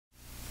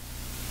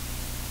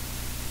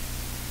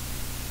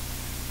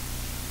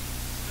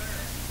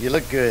You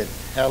look good.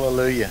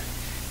 Hallelujah.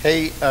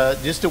 Hey,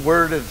 just a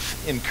word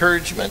of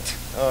encouragement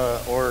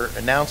or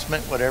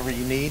announcement, whatever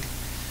you need.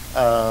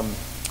 I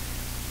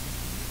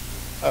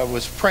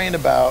was praying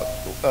about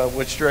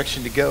which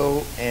direction to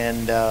go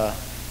and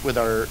with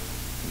our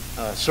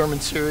sermon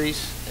series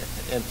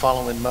and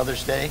following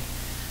Mother's Day.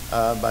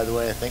 By the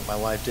way, I think my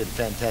wife did a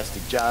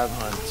fantastic job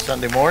on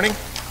Sunday morning.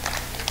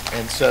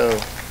 And so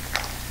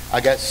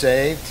I got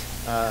saved,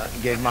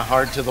 gave my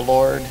heart to the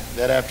Lord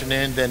that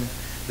afternoon, then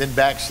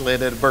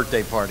backslid at a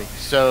birthday party.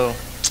 So,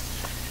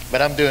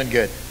 but I'm doing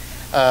good.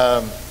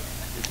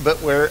 But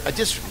where I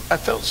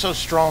felt so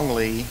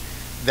strongly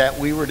that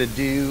we were to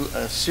do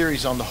a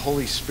series on the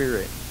Holy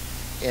Spirit.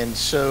 And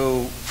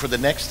so for the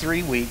next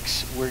 3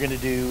 weeks, we're going to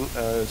do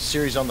a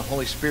series on the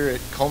Holy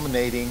Spirit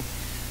culminating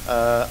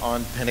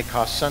on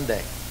Pentecost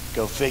Sunday.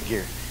 Go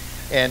figure.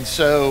 And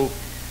so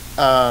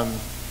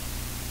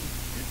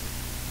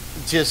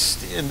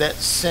just in that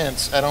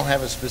sense, I don't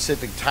have a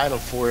specific title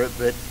for it,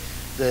 but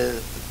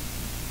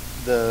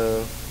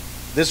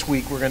this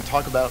week we're going to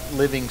talk about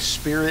living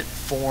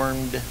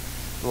Spirit-formed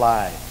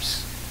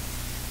lives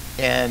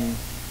and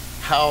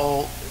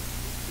how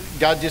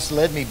God just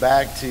led me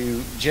back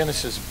to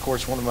Genesis, of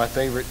course, one of my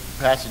favorite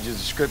passages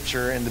of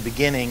Scripture. In the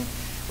beginning,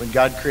 when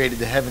God created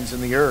the heavens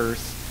and the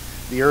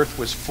earth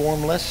was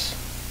formless,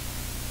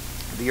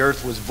 the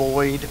earth was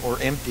void or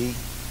empty,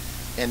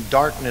 and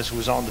darkness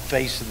was on the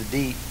face of the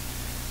deep.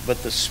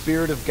 But the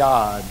Spirit of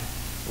God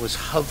was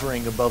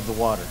hovering above the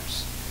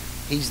waters.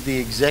 He's the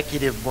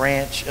executive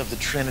branch of the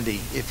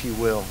Trinity, if you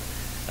will,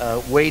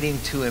 waiting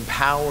to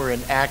empower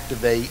and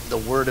activate the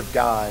Word of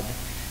God.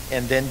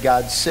 And then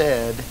God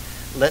said,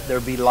 "Let there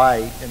be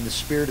light," and the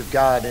Spirit of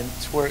God, and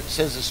it's where it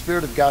says the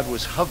Spirit of God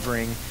was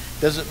hovering,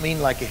 doesn't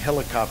mean like a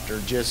helicopter,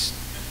 just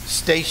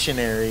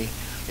stationary.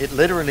 It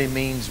literally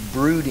means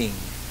brooding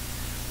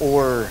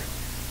or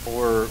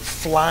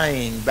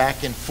flying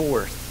back and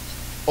forth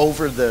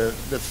over the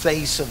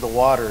face of the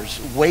waters,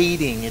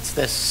 waiting. It's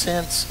this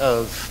sense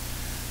of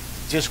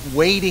just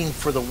waiting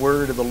for the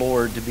word of the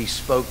Lord to be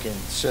spoken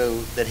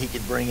so that he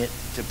could bring it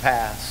to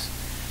pass.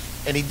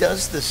 And he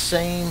does the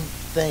same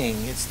thing.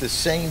 It's the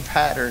same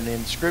pattern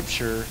in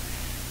Scripture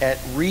at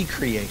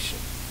recreation.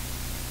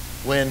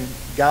 When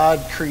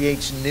God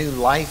creates new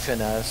life in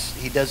us,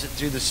 he does it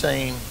through the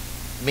same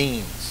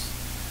means.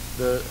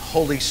 The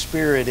Holy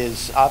Spirit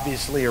is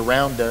obviously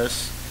around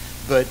us,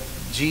 but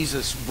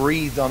Jesus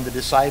breathed on the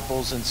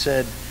disciples and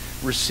said,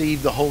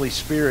 "Receive the Holy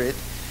Spirit"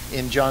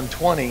 in John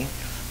 20.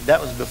 That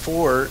was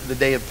before the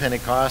day of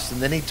Pentecost, and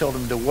then he told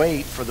them to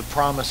wait for the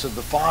promise of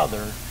the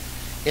Father.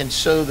 And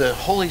so the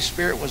Holy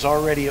Spirit was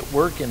already at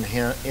work in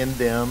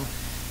them,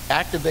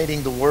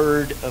 activating the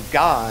Word of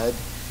God.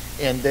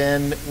 And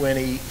then when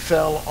he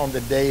fell on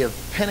the day of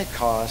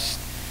Pentecost,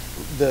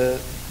 the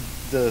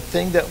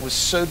thing that was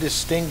so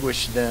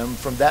distinguished them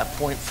from that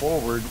point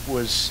forward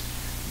was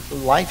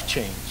life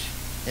change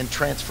and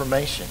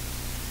transformation.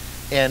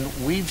 And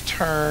we've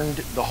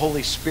turned the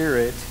Holy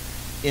Spirit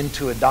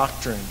into a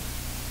doctrine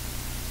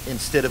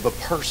instead of a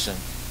person.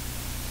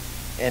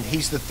 And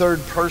he's the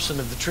third person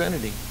of the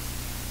Trinity.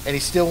 And he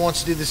still wants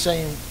to do the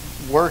same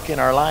work in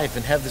our life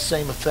and have the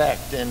same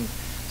effect. And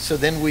so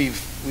then we've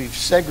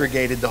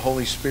segregated the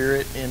Holy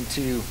Spirit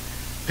into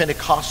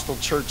Pentecostal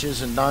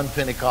churches and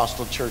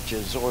non-Pentecostal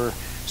churches, or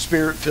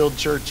Spirit-filled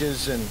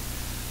churches and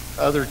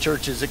other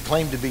churches that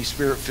claim to be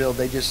Spirit-filled.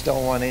 They just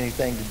don't want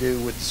anything to do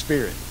with the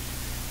Spirit.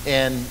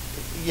 And,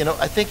 you know,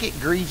 I think it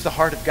grieves the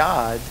heart of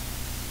God,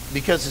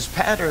 because his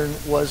pattern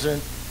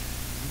wasn't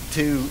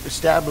to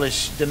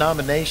establish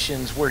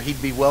denominations where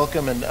he'd be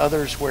welcome and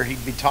others where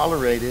he'd be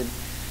tolerated.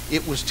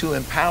 It was to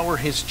empower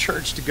his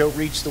church to go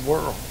reach the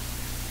world.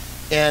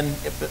 And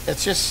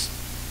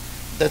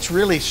that's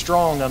really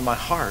strong on my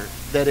heart,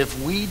 that if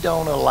we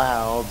don't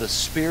allow the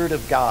Spirit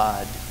of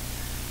God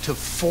to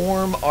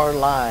form our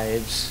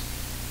lives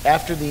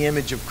after the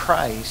image of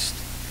Christ,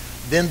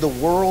 then the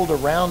world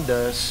around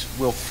us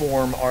will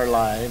form our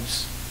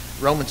lives.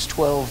 Romans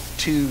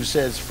 12:2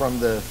 says from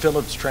the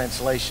Phillips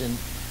translation,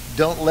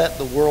 "Don't let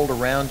the world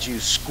around you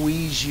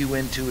squeeze you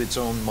into its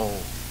own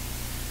mold."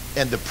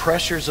 And the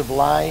pressures of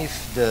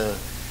life, the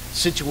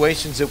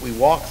situations that we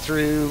walk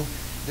through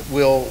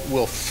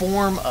will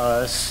form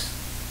us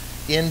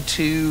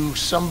into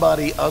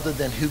somebody other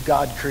than who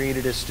God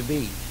created us to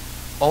be.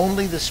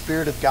 Only the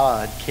Spirit of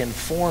God can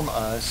form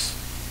us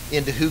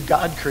into who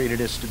God created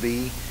us to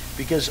be,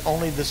 because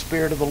only the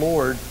Spirit of the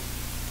Lord,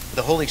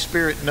 the Holy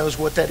Spirit, knows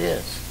what that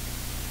is.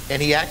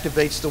 And he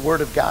activates the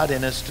Word of God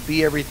in us to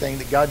be everything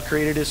that God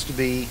created us to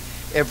be,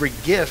 every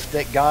gift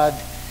that God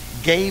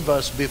gave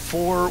us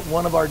before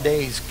one of our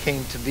days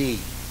came to be.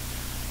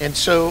 And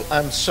so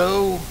I'm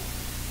so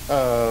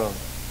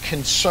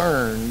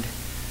concerned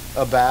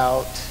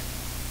about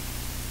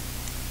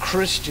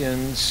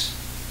Christians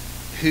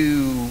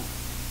who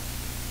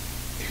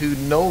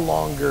no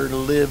longer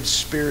live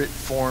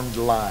Spirit-formed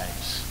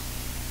lives.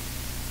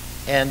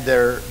 And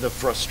the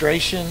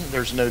frustration,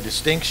 there's no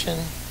distinction,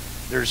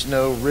 there's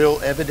no real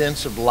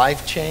evidence of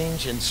life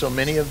change in so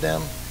many of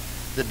them.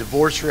 The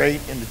divorce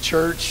rate in the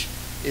church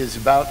is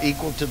about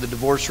equal to the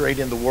divorce rate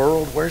in the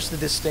world. Where's the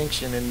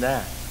distinction in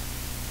that?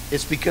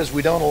 It's because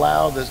we don't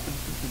allow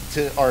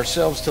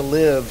ourselves to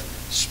live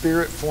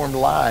spirit-formed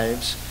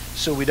lives,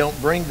 so we don't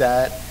bring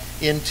that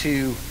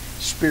into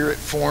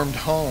spirit-formed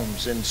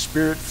homes and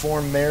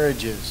spirit-formed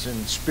marriages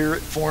and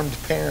spirit-formed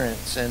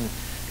parents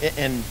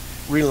and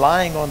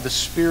relying on the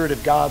Spirit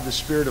of God, the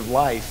Spirit of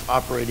life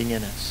operating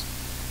in us.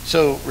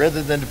 So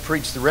rather than to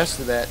preach the rest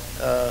of that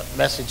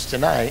message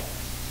tonight,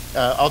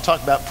 I'll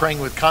talk about praying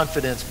with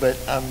confidence, but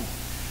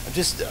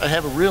I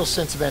have a real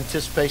sense of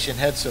anticipation.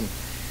 Had some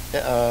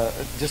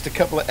just a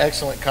couple of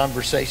excellent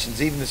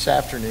conversations even this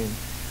afternoon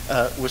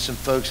with some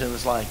folks, and it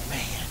was like,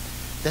 man,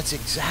 that's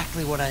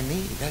exactly what I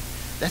need.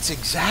 That's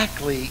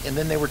exactly. And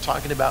then they were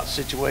talking about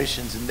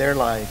situations in their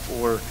life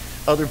or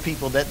other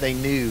people that they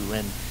knew,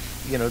 and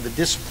the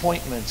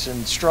disappointments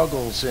and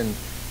struggles and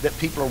that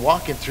people are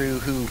walking through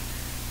who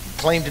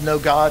claim to know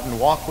God and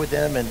walk with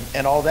them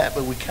and all that,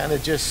 but we kind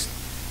of just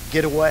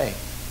get away.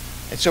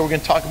 And so we're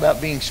going to talk about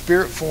being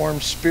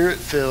spirit-formed,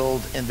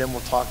 spirit-filled, and then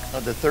we'll talk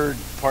the third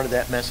part of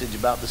that message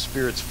about the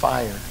Spirit's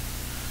fire.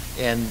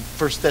 And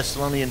 1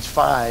 Thessalonians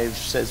 5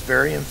 says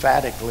very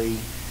emphatically,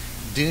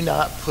 do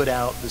not put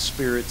out the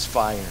Spirit's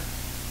fire.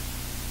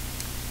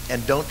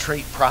 And don't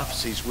treat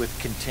prophecies with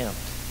contempt.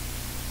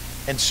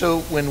 And so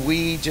when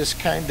we just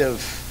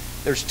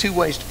there's two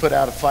ways to put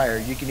out a fire.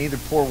 You can either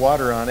pour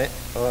water on it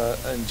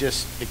and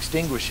just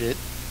extinguish it,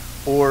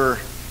 or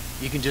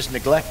you can just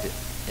neglect it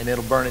and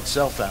it'll burn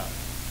itself out.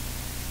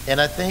 And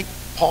I think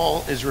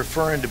Paul is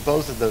referring to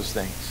both of those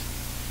things.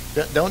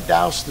 Don't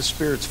douse the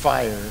Spirit's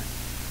fire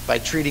by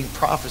treating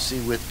prophecy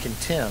with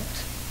contempt.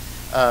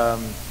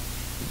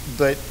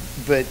 But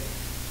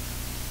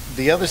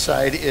the other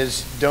side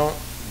is don't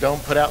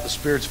put out the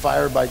Spirit's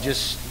fire by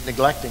just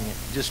neglecting it,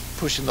 just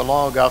pushing the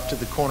log off to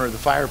the corner of the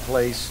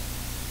fireplace,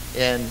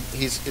 and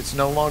it's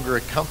no longer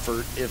a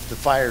comfort if the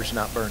fire's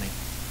not burning.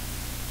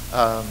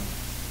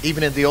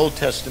 Even in the Old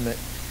Testament,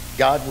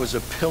 God was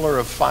a pillar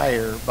of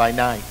fire by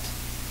night.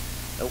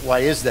 Why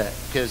is that?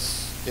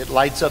 Because it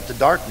lights up the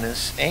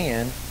darkness,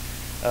 and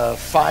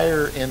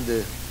fire in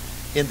the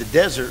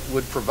desert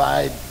would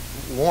provide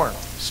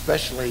warmth,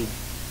 especially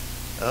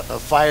a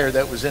fire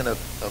that was in a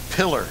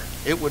pillar.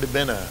 It would have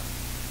been a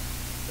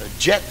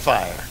jet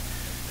fire.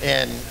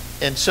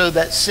 And so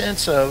that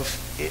sense of,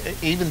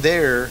 even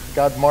there,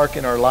 God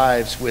marking our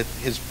lives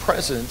with his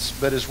presence,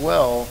 but as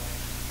well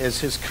as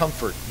his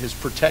comfort, his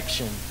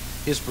protection,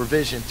 his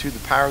provision through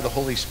the power of the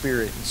Holy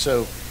Spirit. And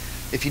so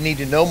if you need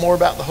to know more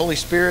about the Holy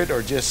Spirit,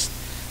 or just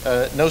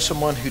know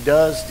someone who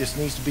does, just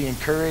needs to be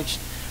encouraged,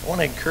 I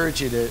want to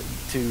encourage you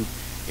to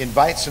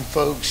invite some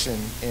folks,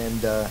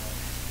 and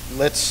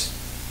let's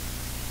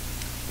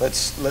let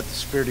the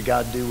Spirit of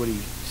God do what he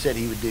said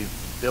he would do,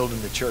 building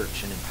the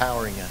church and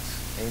empowering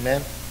us.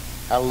 Amen.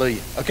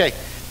 Hallelujah. Okay,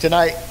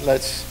 tonight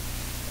let's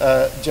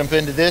jump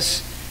into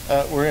this.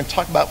 We're going to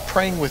talk about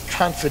praying with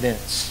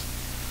confidence.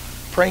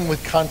 Praying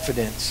with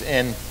confidence.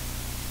 And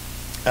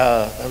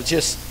I was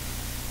just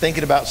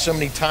thinking about so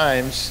many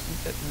times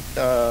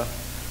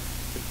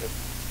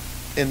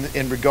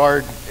in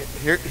regard,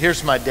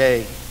 here's my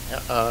day.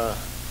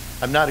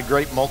 I'm not a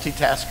great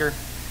multitasker,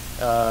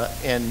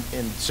 and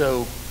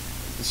so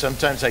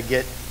sometimes I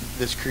get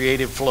this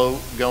creative flow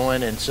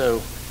going, and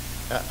so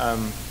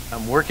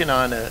I'm working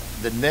on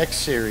the next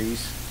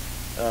series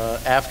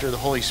after the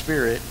Holy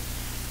Spirit.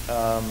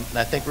 And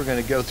I think we're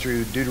going to go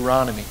through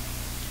Deuteronomy.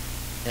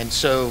 And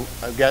so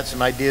I've got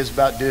some ideas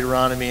about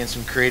Deuteronomy and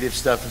some creative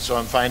stuff, and so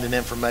I'm finding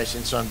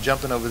information. So I'm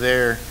jumping over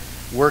there,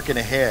 working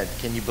ahead.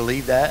 Can you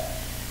believe that?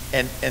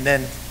 And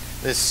then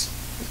this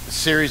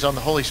series on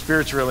the Holy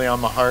Spirit's really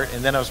on my heart,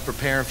 and then I was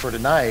preparing for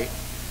tonight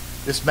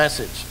this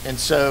message. And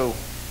so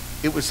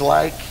it was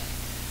like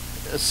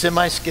a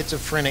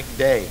semi-schizophrenic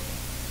day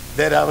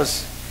that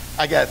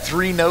I got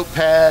 3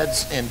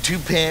 notepads and 2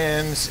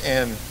 pens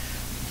and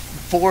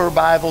 4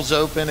 Bibles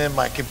open in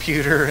my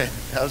computer, and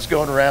I was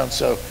going around.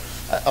 So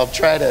I'll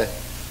try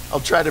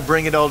to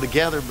bring it all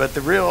together. But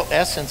the real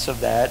essence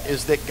of that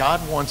is that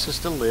God wants us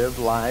to live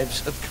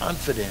lives of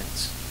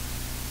confidence.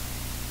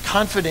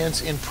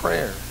 Confidence in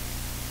prayer.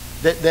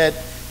 That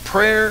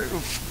prayer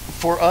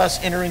for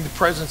us entering the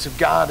presence of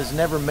God is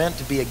never meant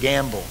to be a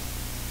gamble.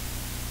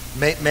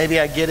 Maybe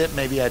I get it,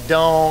 maybe I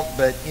don't,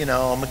 but I'm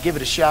going to give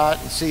it a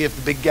shot and see if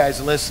the big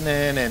guy's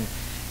listening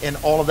and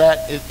all of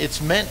that.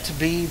 It's meant to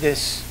be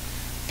this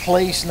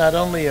place not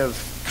only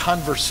of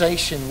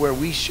conversation where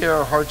we share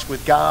our hearts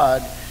with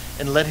God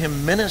and let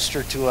him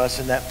minister to us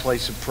in that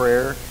place of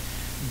prayer,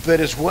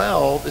 but as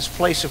well this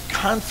place of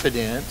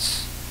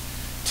confidence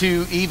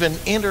to even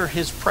enter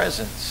his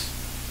presence.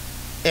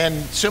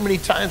 And so many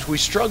times we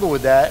struggle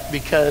with that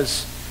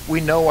because we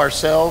know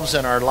ourselves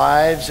and our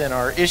lives and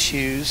our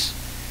issues.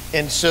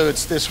 And so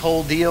it's this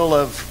whole deal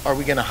of, are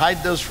we going to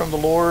hide those from the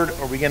Lord?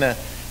 Or are we going to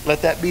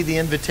let that be the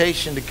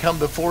invitation to come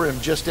before him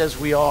just as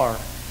we are?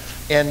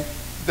 And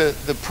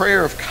the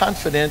prayer of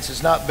confidence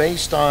is not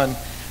based on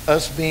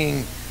us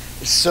being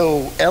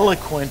so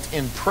eloquent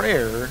in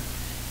prayer.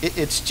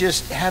 It's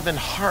just having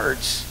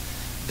hearts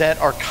that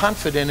are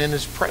confident in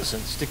his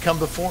presence to come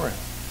before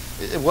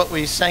him. What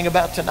we sang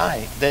about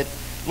tonight, that,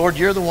 Lord,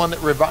 you're the one that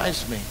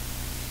revives me.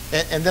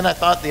 And then I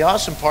thought the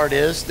awesome part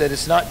is that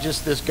it's not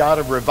just this God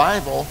of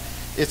revival,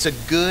 it's a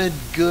good,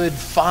 good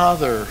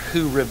Father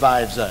who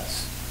revives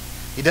us.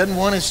 He doesn't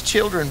want his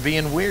children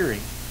being weary.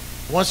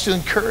 He wants to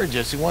encourage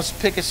us. He wants to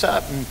pick us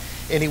up.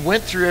 And he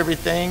went through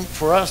everything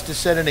for us to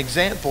set an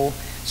example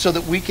so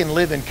that we can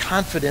live in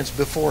confidence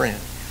before him.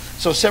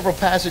 So several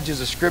passages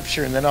of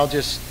Scripture, and then I'll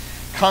just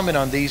comment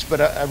on these. But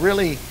I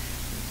really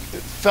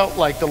felt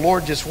like the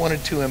Lord just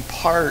wanted to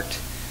impart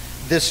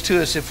this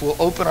to us if we'll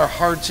open our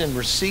hearts and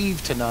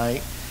receive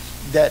tonight,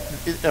 that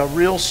a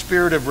real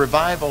spirit of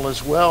revival,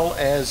 as well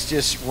as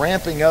just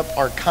ramping up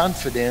our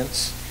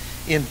confidence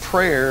in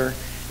prayer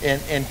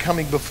and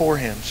coming before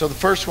him. So the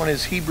first one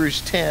is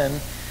Hebrews 10,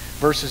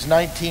 verses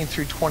 19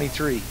 through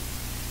 23.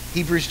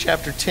 Hebrews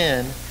chapter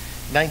 10,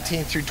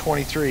 19 through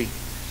 23.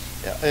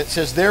 It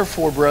says,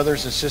 therefore,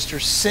 brothers and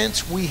sisters,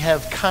 since we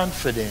have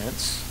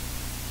confidence,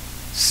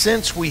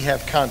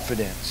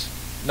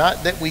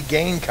 not that we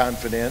gain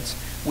confidence,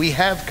 we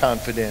have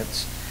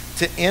confidence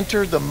to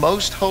enter the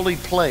most holy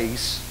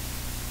place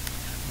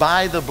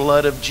by the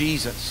blood of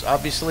Jesus.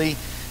 Obviously,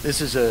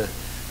 this is a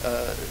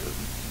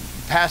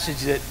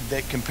passage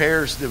that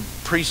compares the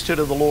priesthood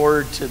of the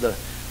Lord to the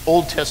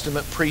Old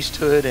Testament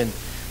priesthood. And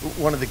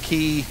one of the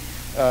key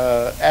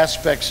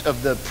aspects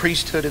of the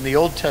priesthood in the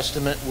Old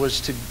Testament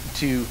was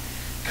to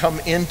come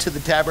into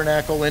the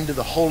tabernacle, into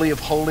the Holy of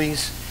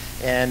Holies,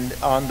 and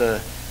on the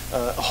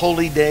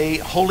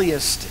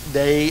holiest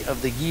day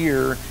of the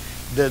year,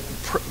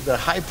 the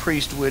high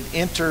priest would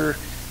enter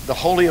the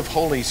Holy of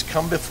Holies,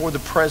 come before the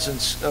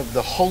presence of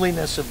the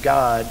holiness of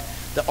God,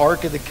 the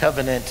Ark of the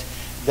Covenant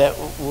that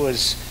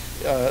was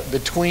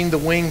between the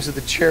wings of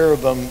the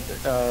cherubim,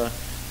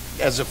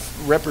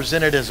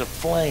 represented as a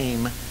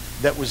flame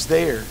that was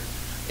there.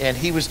 And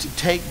he was to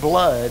take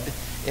blood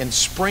and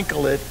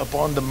sprinkle it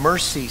upon the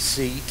mercy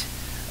seat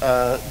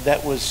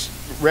that was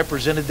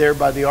represented there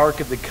by the Ark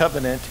of the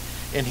Covenant.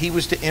 And he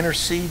was to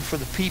intercede for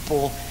the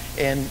people,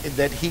 and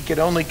that he could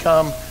only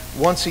come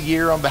once a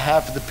year on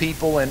behalf of the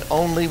people, and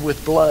only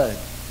with blood.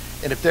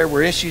 And if there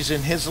were issues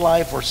in his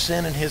life or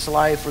sin in his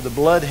life, or the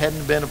blood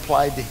hadn't been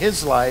applied to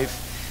his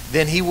life,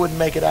 then he wouldn't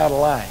make it out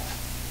alive.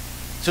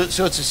 So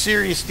it's a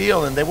serious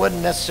deal, and they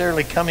wasn't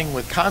necessarily coming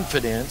with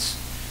confidence.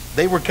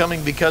 They were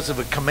coming because of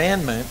a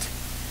commandment,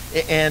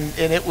 and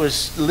it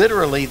was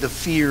literally the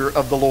fear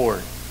of the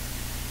Lord.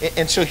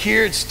 And so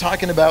here it's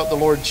talking about the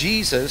Lord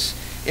Jesus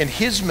in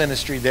his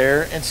ministry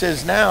there, and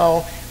says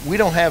now we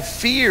don't have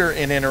fear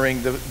in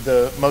entering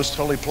the most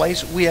holy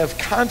place. We have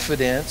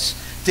confidence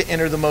to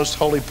enter the most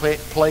holy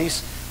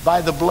place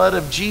by the blood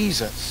of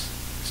Jesus.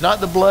 It's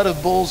not the blood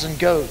of bulls and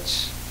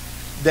goats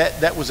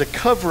that was a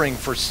covering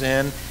for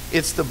sin.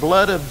 It's the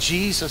blood of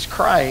Jesus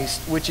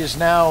Christ, which is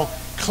now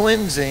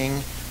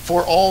cleansing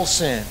for all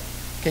sin.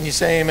 Can you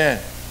say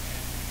amen?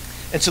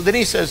 And so then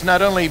he says,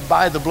 not only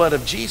by the blood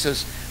of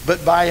Jesus,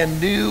 but by a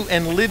new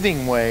and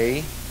living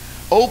way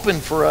open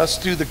for us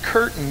through the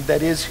curtain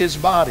that is his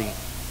body.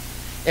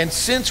 And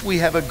since we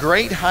have a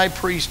great high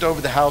priest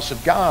over the house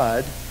of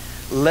God,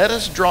 let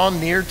us draw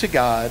near to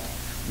God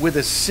with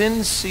a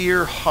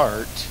sincere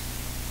heart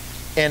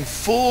and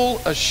full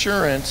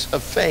assurance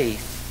of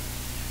faith,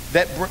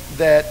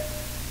 that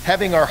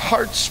having our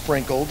hearts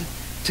sprinkled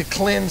to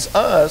cleanse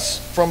us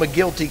from a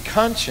guilty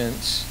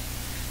conscience,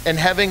 and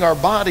having our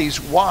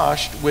bodies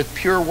washed with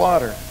pure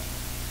water,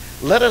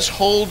 let us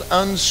hold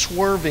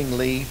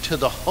unswervingly to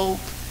the hope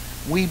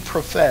we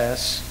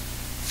profess,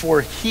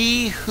 for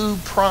he who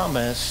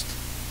promised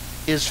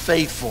is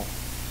faithful.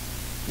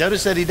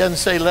 Notice that he doesn't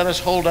say, let us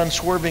hold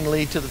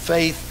unswervingly to the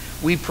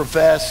faith we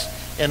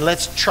profess, and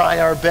let's try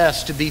our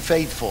best to be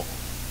faithful.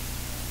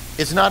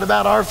 It's not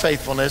about our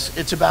faithfulness,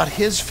 it's about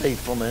his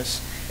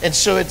faithfulness. And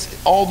so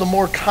it's all the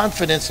more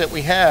confidence that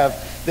we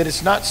have that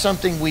it's not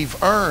something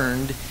we've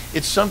earned,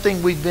 it's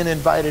something we've been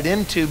invited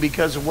into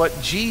because of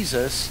what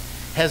Jesus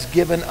has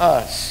given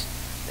us.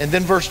 And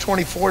then verse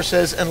 24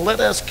 says, and let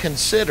us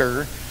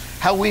consider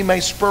how we may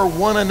spur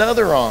one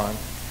another on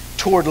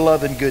toward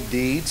love and good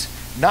deeds,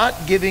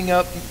 not giving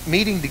up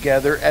meeting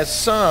together as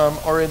some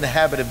are in the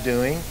habit of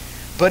doing,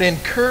 but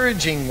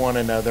encouraging one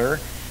another,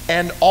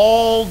 and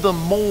all the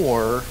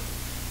more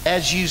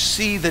as you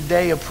see the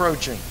day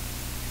approaching.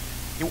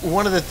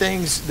 One of the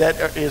things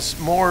that is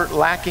more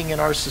lacking in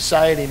our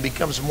society, and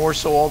becomes more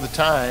so all the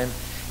time,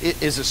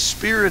 is a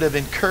spirit of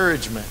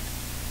encouragement.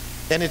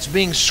 And it's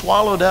being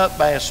swallowed up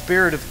by a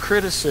spirit of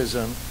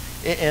criticism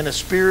and a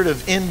spirit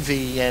of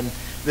envy and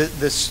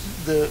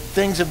the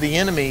things of the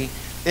enemy.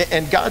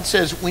 And God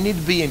says we need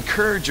to be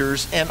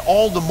encouragers, and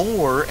all the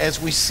more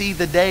as we see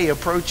the day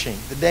approaching,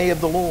 the day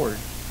of the Lord.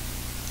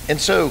 And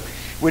so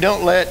we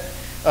don't let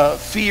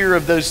fear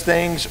of those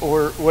things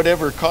or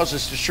whatever cause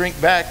us to shrink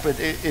back, but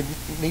it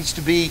needs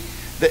to be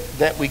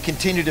that we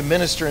continue to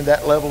minister in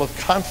that level of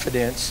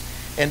confidence,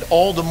 and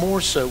all the more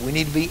so we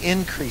need to be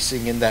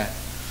increasing in that.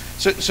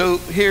 So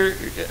here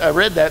I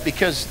read that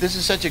because this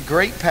is such a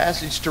great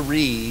passage to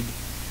read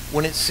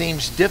when it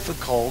seems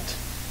difficult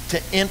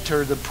to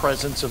enter the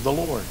presence of the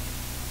Lord.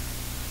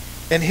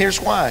 And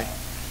here's why.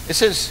 It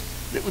says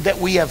that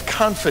we have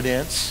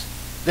confidence.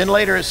 Then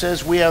later it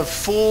says we have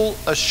full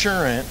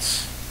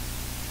assurance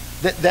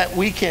that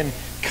we can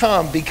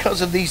come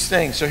because of these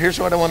things. So here's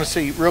what I want to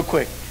see real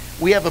quick.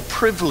 We have a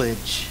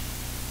privilege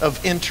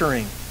of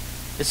entering.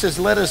 It says,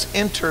 let us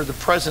enter the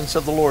presence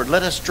of the Lord.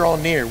 Let us draw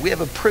near. We have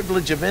a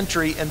privilege of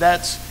entry, and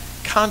that's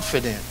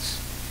confidence.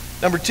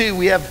 Number two,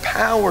 we have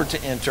power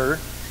to enter,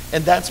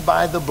 and that's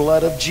by the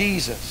blood of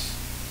Jesus.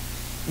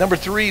 Number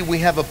three, we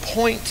have a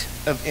point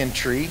of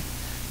entry.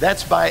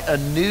 That's by a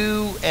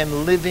new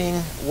and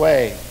living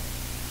way.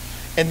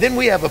 And then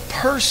we have a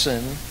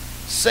person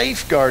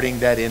safeguarding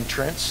that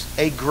entrance,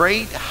 a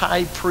great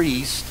high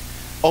priest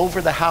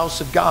over the house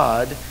of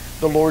God,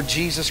 the Lord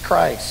Jesus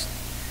Christ.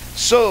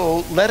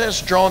 So let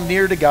us draw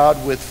near to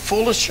God with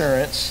full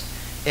assurance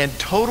and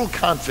total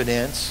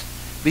confidence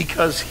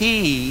because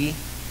he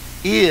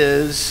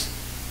is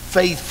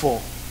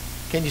faithful.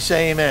 Can you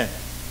say amen?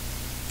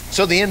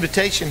 So the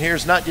invitation here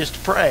is not just to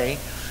pray,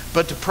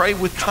 but to pray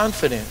with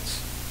confidence.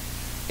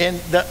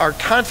 And our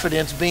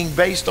confidence being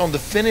based on the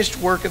finished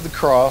work of the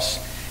cross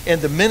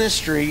and the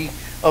ministry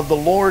of the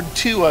Lord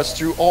to us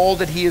through all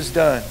that he has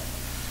done.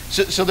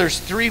 So there's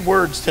three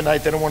words tonight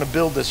that I want to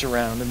build this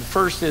around. And the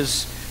first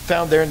is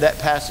found there in that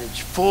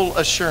passage, full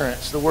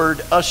assurance, the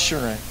word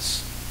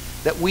assurance.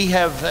 That we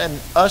have an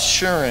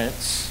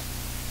assurance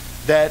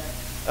that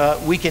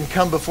we can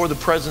come before the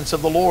presence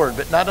of the Lord.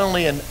 But not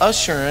only an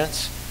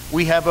assurance,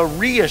 we have a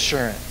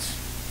reassurance.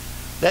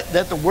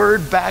 That the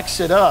word backs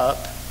it up,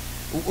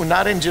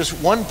 not in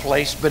just one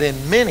place, but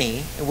in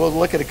many. And we'll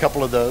look at a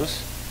couple of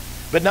those.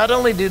 But not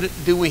only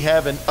do we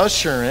have an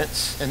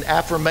assurance, an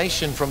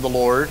affirmation from the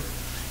Lord,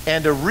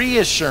 and a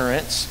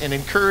reassurance, an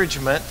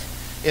encouragement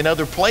in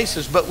other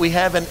places, but we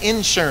have an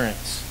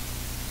insurance.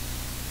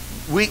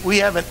 We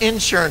have an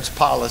insurance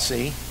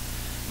policy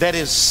that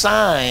is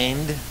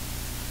signed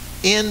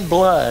in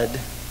blood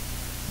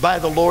by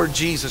the Lord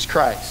Jesus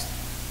Christ.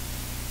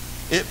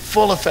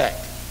 Full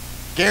effect,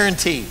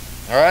 guaranteed.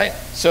 All right,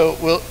 so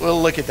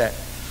we'll look at that.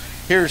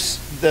 Here's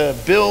the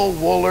Bill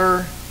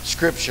Wooler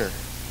scripture.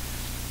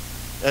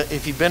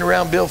 If you've been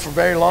around Bill for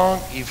very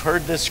long, you've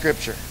heard this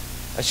scripture.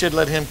 I should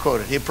let him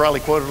quote it. He'll probably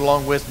quote it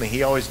along with me.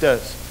 He always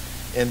does.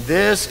 And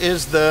this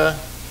is the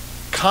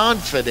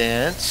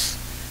confidence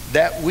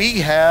that we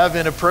have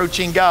in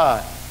approaching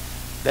God.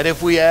 That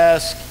if we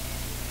ask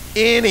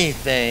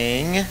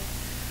anything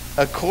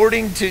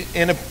according to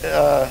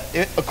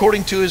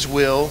his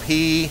will,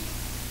 he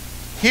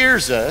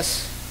hears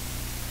us.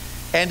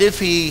 And if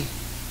he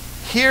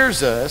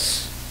hears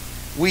us,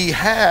 we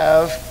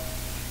have,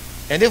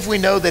 and if we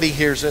know that he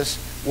hears us,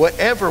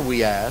 whatever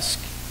we ask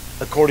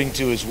according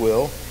to his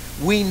will,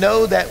 we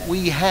know that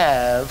we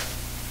have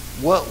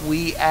what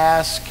we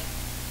ask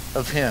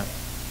of him.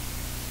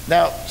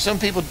 Now, some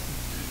people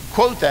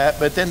quote that,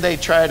 but then they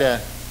try to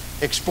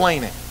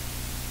explain it.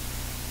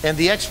 And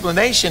the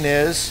explanation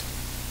is,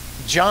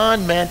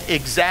 John meant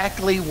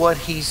exactly what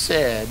he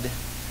said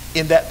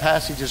in that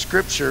passage of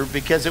scripture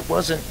because it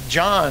wasn't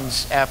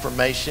John's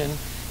affirmation,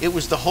 it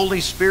was the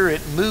Holy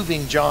Spirit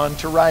moving John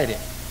to write it.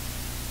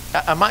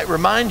 I might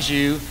remind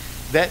you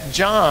that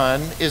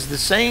John is the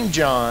same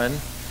John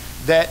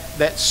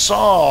that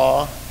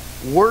saw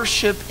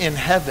worship in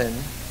heaven,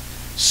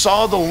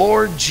 saw the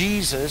Lord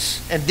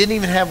Jesus, and didn't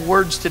even have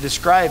words to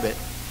describe it,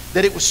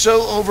 that it was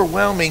so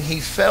overwhelming he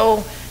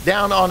fell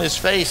down on his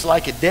face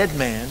like a dead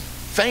man,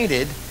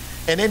 fainted,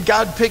 and then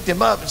God picked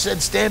him up and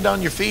said, stand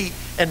on your feet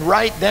and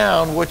write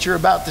down what you're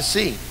about to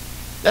see.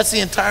 That's the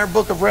entire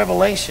book of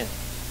Revelation.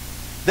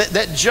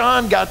 That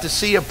John got to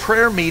see a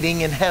prayer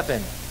meeting in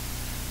heaven.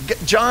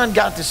 John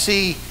got to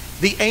see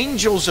the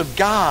angels of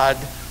God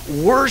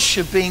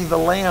worshiping the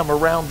Lamb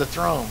around the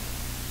throne.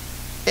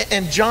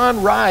 And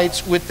John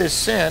writes with this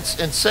sense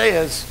and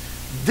says,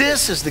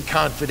 this is the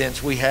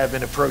confidence we have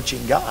in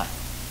approaching God.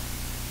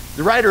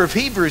 The writer of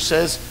Hebrews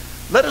says,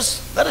 let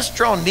us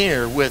draw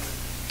near with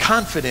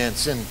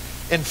confidence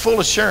and full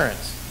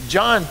assurance.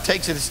 John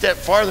takes it a step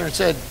farther and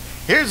said,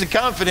 here's the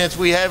confidence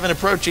we have in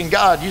approaching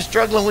God. You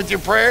struggling with your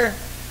prayer?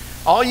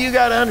 All you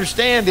got to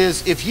understand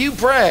is if you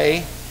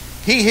pray,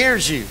 he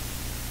hears you.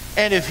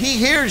 And if he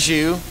hears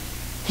you,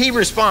 he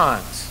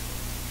responds.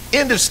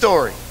 End of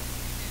story.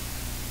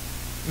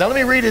 Now let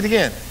me read it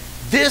again.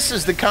 This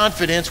is the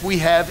confidence we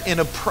have in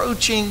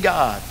approaching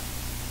God.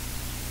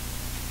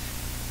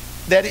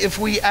 That if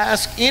we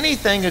ask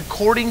anything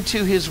according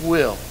to his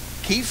will,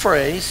 key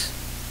phrase,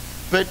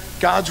 but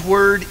God's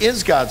word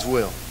is God's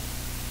will.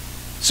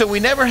 So we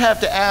never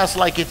have to ask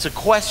like it's a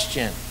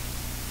question.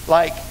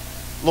 Like,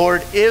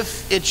 Lord,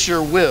 if it's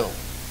your will.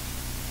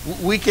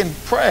 We can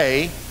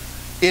pray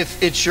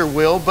if it's your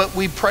will, but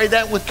we pray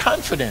that with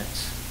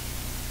confidence.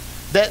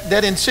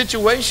 That in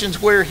situations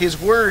where his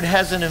word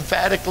hasn't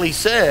emphatically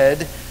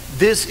said,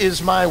 this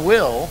is my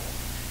will,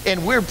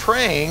 and we're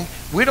praying,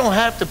 we don't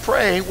have to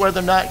pray whether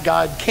or not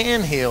God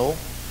can heal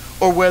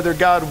or whether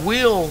God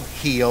will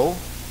heal.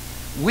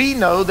 We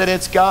know that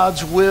it's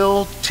God's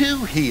will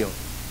to heal.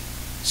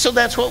 So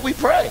that's what we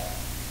pray.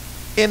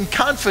 In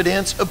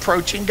confidence,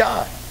 approaching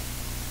God.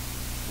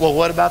 Well,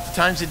 what about the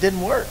times it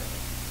didn't work?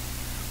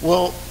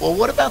 Well,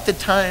 what about the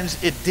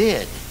times it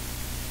did?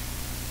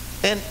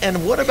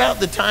 And what about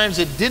the times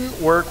it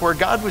didn't work, where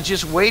God was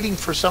just waiting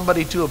for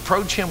somebody to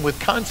approach him with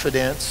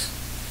confidence?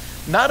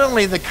 Not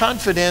only the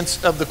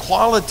confidence of the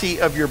quality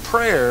of your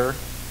prayer,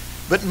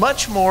 but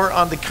much more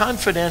on the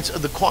confidence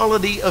of the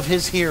quality of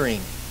his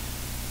hearing.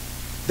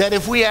 That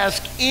if we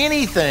ask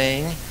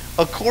anything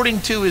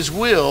according to his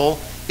will,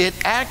 it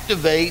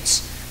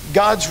activates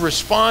God's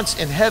response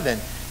in heaven.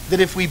 That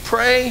if we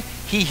pray,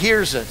 he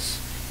hears us.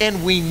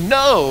 And we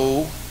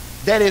know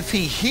that if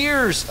he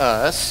hears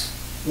us,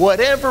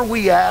 whatever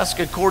we ask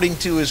according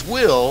to his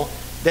will,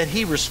 that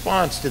he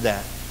responds to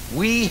that.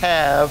 We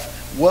have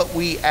what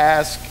we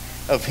ask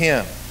of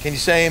him. Can you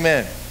say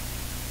amen?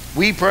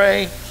 We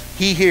pray,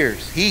 he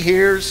hears. He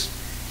hears,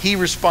 he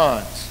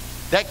responds.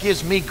 That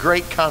gives me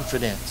great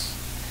confidence.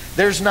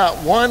 There's not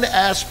one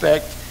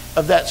aspect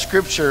of that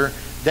scripture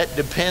that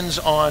depends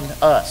on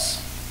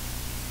us,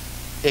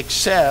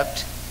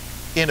 except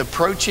in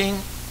approaching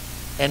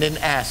and in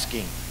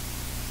asking.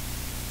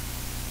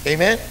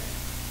 Amen?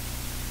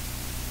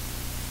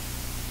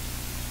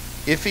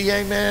 Iffy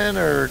amen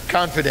or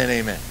confident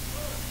amen?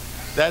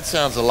 That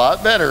sounds a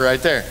lot better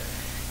right there.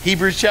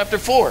 Hebrews chapter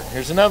 4.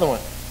 Here's another one.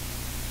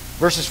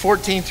 Verses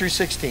 14 through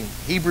 16.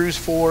 Hebrews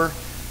 4,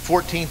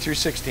 14 through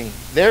 16.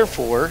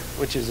 Therefore,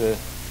 which is a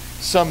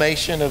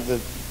summation of the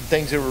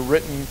things that were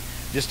written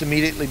just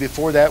immediately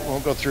before that. We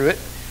won't go through it.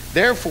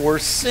 Therefore,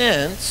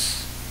 since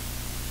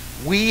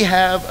we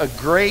have a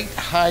great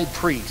high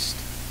priest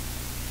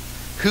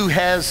who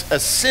has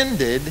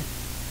ascended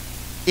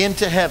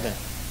into heaven,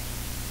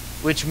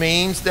 which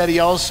means that he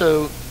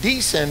also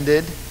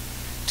descended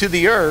to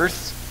the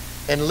earth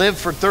and lived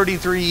for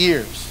 33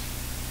 years.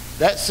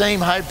 That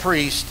same high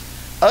priest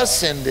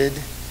ascended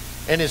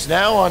and is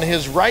now on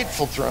his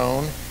rightful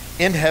throne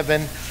in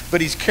heaven,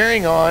 but he's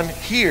carrying on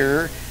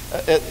here.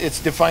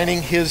 It's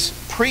defining his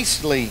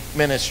priestly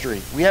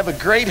ministry. We have a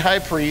great high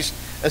priest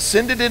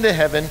ascended into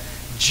heaven,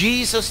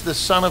 Jesus, the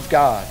Son of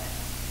God.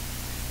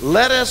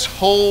 Let us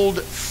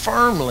hold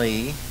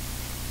firmly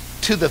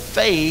to the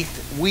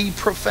faith we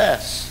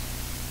profess.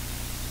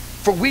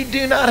 For we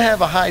do not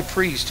have a high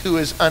priest who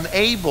is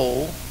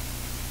unable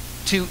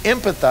to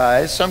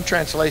empathize, some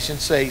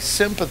translations say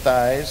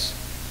sympathize,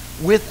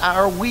 with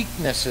our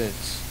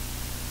weaknesses.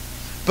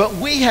 But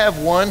we have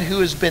one who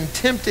has been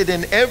tempted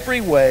in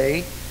every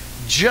way,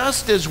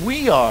 just as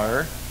we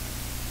are,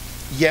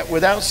 yet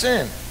without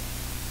sin.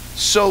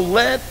 So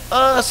let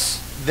us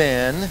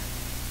then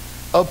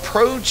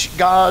approach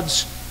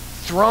God's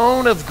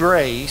throne of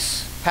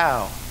grace,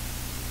 how?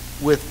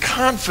 With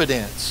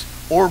confidence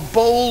or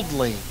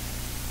boldly.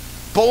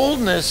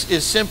 Boldness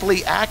is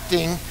simply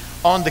acting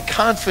on the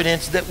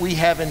confidence that we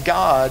have in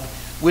God,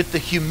 with the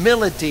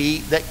humility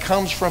that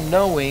comes from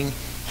knowing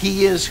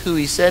he is who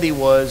he said he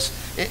was,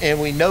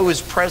 and we know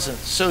his presence.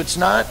 So it's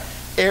not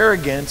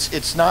arrogance,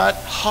 it's not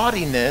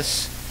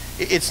haughtiness,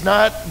 it's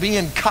not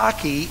being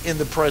cocky in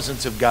the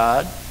presence of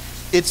God.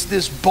 It's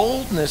this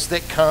boldness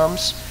that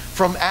comes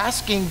from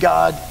asking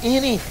God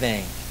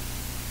anything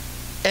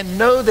and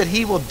know that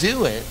he will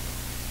do it,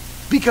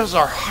 because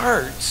our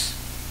hearts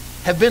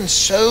have been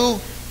so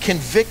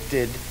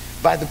convicted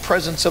by the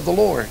presence of the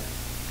Lord.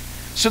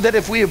 So that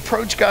if we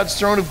approach God's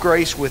throne of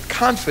grace with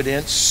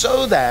confidence,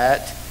 so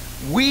that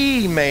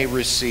we may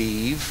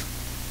receive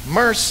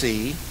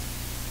mercy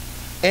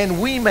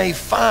and we may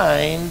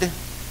find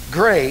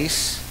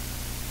grace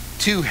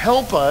to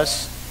help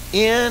us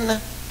in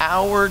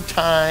our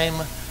time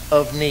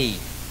of need.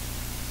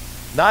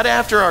 Not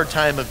after our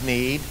time of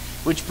need,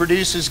 which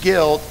produces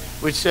guilt,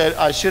 which said,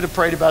 I should have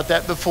prayed about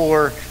that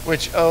before,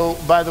 which,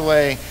 oh, by the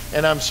way,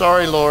 and I'm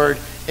sorry, Lord,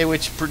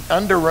 which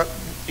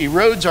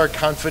erodes our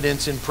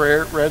confidence in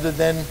prayer rather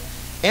than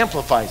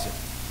amplifies it.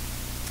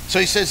 So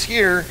he says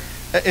here,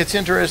 it's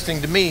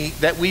interesting to me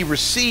that we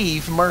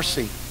receive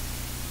mercy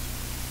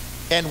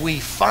and we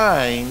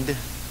find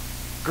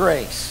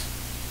grace.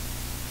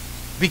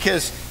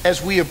 Because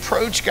as we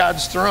approach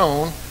God's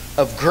throne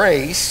of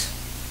grace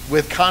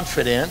with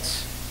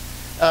confidence,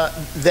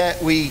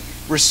 that we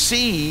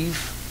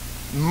receive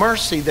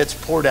mercy that's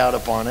poured out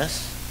upon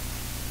us.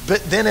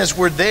 But then as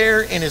we're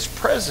there in his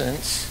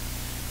presence,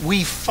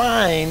 we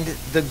find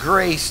the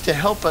grace to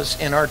help us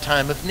in our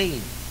time of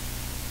need.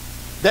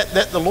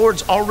 That the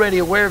Lord's already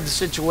aware of the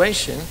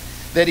situation,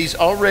 that he's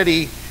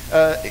already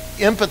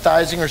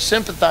empathizing or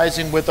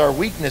sympathizing with our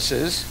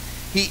weaknesses.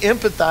 He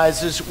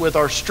empathizes with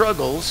our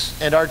struggles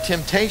and our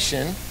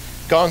temptation,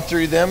 gone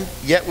through them,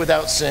 yet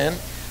without sin.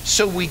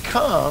 So we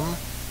come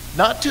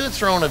not to a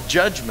throne of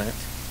judgment,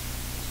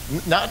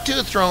 not to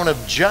a throne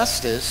of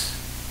justice,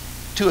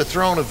 to a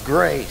throne of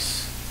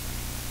grace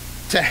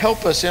to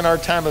help us in our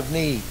time of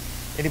need.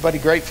 Anybody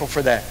grateful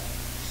for that?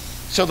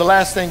 So the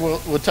last thing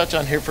we'll touch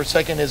on here for a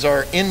second is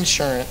our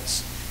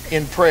insurance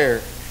in prayer.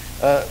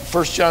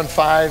 1 John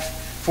 5,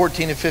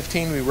 14 and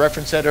 15, we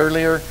referenced that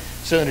earlier.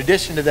 So in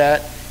addition to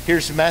that,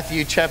 here's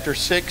Matthew chapter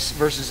 6,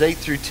 verses 8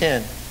 through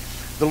 10.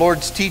 the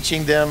Lord's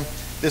teaching them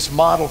this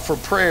model for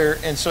prayer.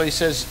 And so he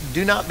says,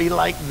 do not be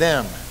like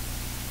them,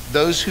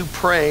 those who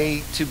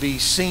pray to be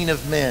seen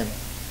of men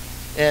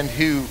and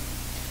who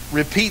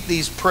repeat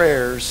these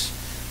prayers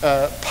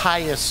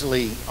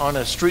piously on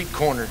a street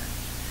corner.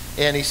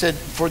 And he said,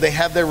 for they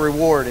have their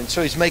reward. And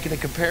so he's making a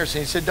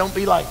comparison. He said, don't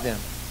be like them.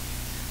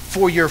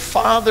 For your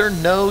Father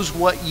knows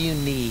what you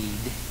need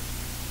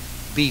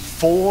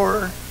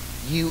before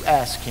you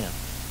ask him.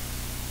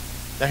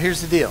 Now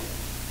here's the deal.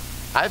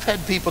 I've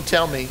had people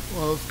tell me,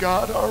 well, if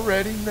God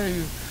already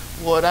knew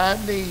what I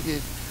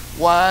needed,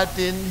 why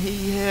didn't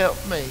he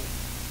help me?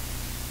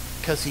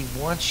 Because he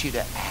wants you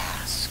to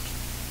ask.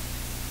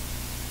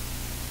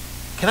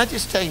 Can I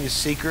just tell you a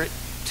secret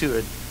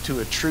to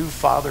a true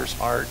father's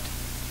heart?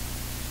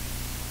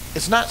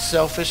 It's not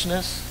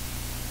selfishness.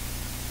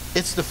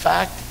 It's the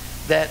fact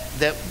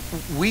that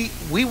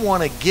we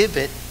want to give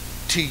it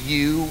to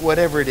you,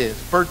 whatever it is,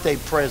 birthday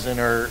present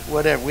or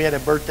whatever. We had a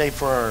birthday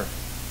for our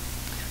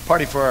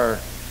party for our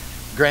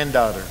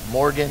granddaughter,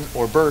 Morgan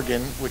or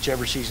Bergen,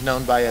 whichever she's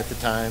known by at the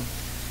time.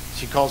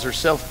 She calls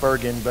herself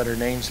Bergen, but her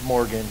name's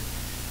Morgan.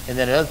 And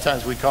then at other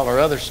times we call her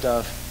other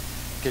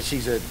stuff because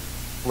she's a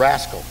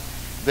rascal.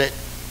 But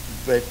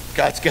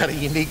God's got a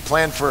unique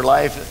plan for her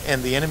life,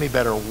 and the enemy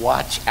better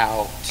watch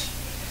out.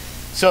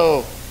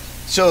 So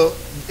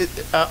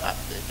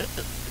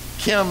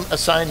Kim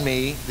assigned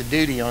me the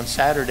duty on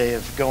Saturday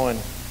of going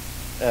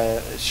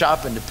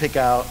shopping to pick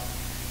out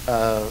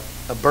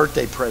a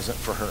birthday present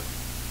for her.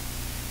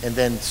 And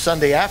then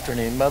Sunday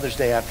afternoon, Mother's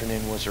Day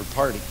afternoon, was her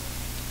party.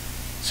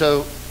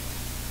 So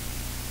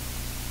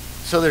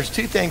there's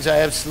two things I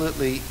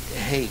absolutely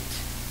hate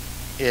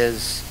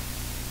is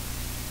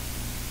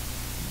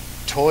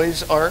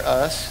Toys R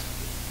Us,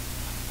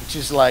 which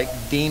is like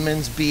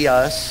demons be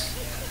us.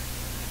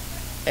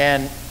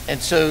 And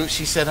so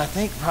she said, I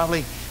think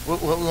probably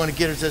what we want to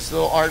get is this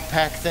little art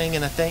pack thing,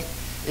 and I think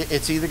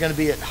it's either going to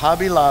be at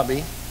Hobby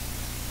Lobby,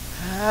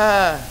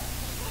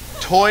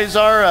 Toys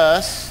R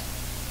Us,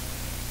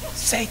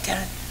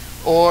 Satan,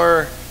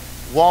 or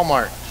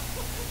Walmart.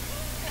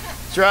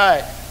 That's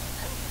right.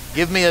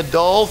 Give me a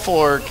dull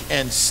fork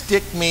and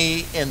stick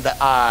me in the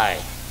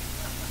eye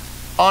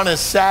on a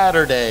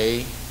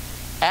Saturday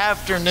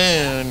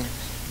afternoon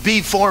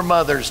before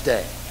Mother's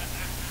Day.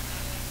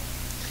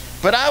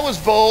 But I was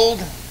bold,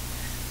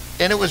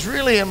 and it was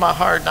really in my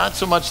heart not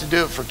so much to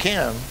do it for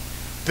Kim,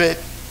 but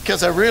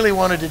because I really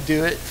wanted to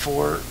do it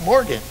for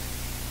Morgan.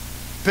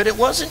 But it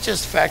wasn't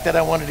just the fact that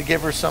I wanted to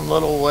give her some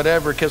little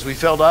whatever because we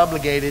felt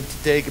obligated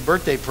to take a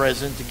birthday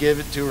present to give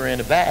it to her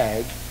in a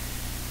bag.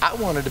 I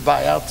wanted to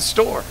buy out the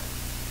store.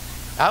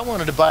 I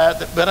wanted to buy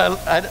out, but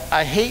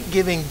I hate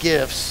giving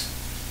gifts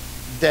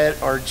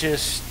that are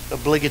just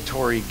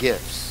obligatory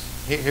gifts.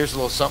 Here's a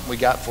little something we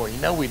got for you.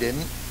 No, we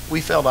didn't. We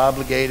felt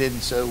obligated,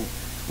 and so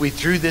we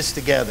threw this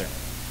together.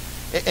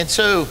 And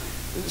so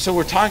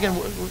we're talking,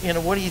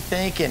 what do you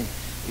think? And,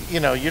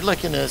 you're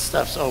looking at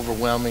stuff's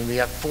overwhelming. We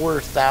got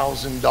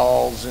 4,000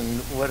 dolls and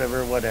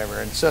whatever.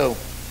 And so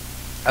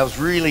I was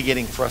really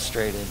getting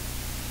frustrated.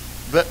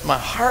 But my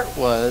heart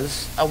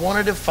was, I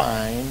wanted to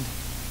find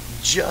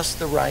just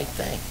the right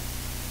thing.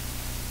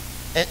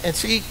 And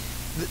see,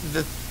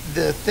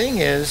 the thing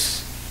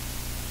is,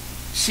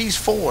 she's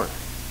 4.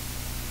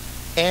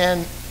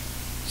 And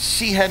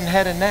she hadn't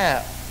had a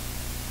nap.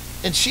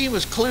 And she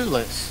was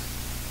clueless.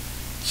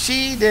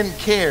 She didn't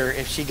care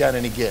if she got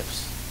any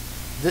gifts.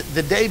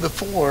 The day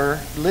before,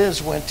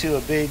 Liz went to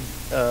a big,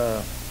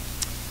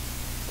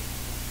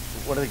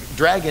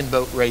 dragon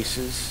boat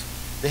races.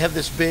 They have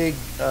this big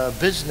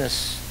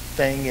business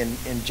thing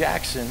in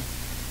Jackson,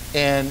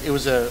 and it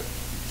was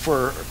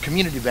for a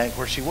community bank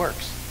where she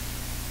works.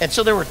 And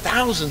so there were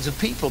thousands of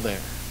people there.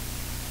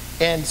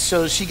 And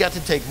so she got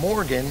to take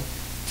Morgan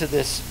to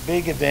this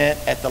big event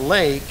at the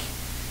lake.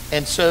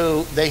 And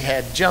so they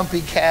had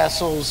jumpy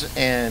castles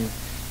and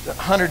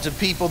hundreds of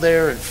people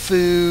there and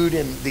food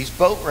and these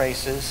boat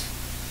races.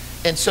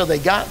 And so they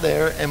got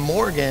there, and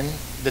Morgan,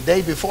 the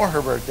day before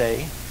her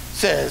birthday,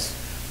 says,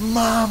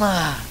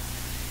 Mama,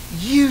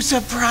 you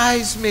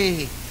surprised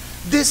me.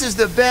 This is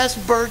the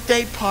best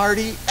birthday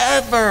party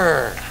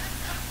ever.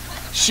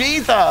 She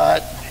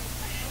thought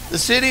the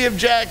city of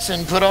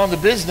Jackson put on the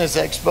business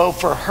expo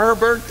for her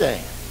birthday.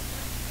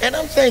 And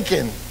I'm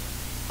thinking,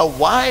 a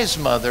wise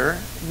mother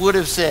would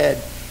have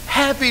said,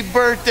 happy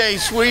birthday,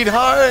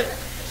 sweetheart.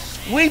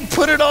 We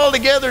put it all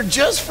together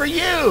just for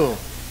you,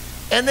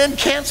 and then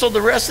canceled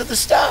the rest of the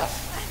stuff.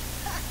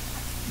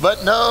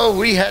 But no,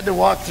 we had to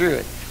walk through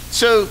it.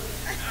 So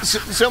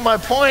my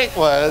point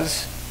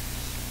was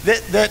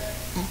that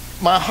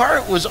my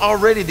heart was all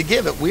ready to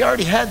give it. We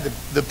already had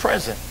the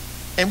present,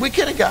 and we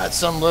could have got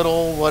some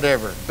little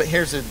whatever. But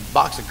here's a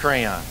box of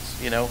crayons.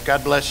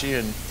 God bless you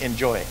and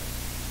enjoy it.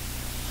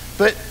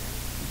 But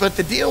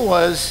the deal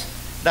was,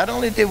 not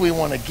only did we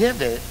want to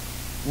give it,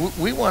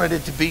 we wanted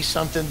it to be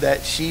something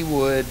that she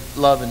would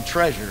love and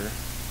treasure,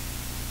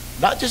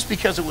 not just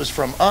because it was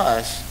from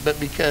us, but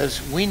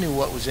because we knew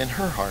what was in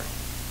her heart.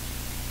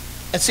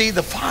 And see,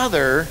 the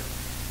Father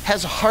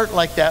has a heart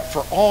like that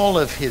for all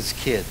of his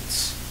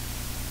kids.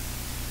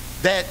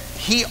 That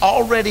he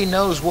already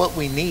knows what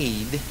we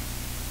need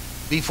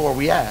before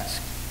we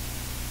ask.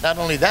 Not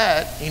only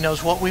that, he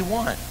knows what we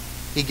want.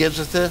 He gives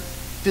us the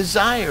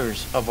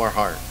desires of our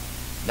heart.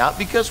 Not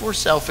because we're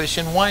selfish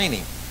and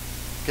whining.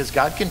 Because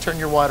God can turn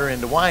your water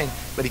into wine,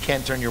 but he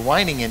can't turn your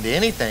whining into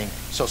anything,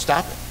 so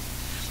stop it.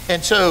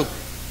 And so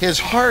his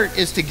heart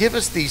is to give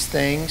us these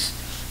things,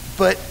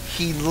 but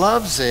he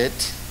loves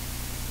it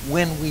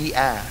when we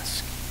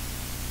ask.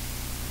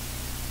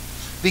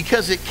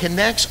 Because it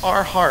connects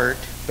our heart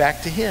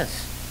back to his.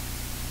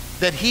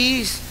 That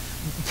he's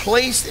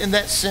placed in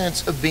that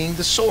sense of being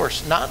the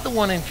source, not the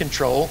one in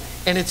control,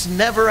 and it's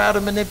never out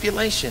of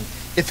manipulation.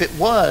 If it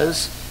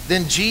was,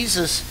 then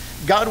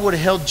God would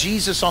have held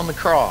Jesus on the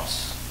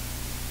cross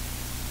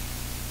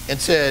and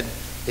said,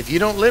 if you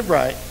don't live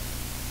right,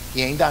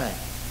 he ain't dying.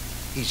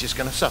 He's just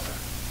going to suffer,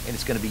 and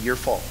it's going to be your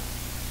fault.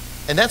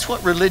 And that's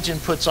what religion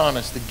puts on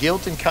us, the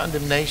guilt and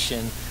condemnation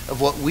of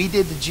what we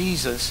did to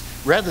Jesus,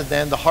 rather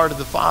than the heart of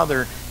the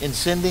Father in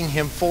sending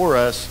him for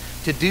us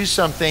to do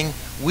something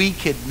we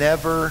could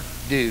never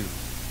do.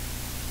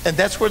 And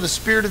that's where the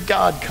Spirit of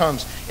God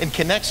comes and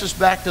connects us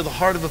back to the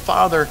heart of the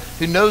Father,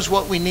 who knows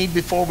what we need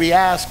before we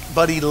ask,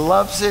 but he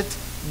loves it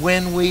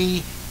when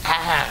we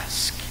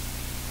ask.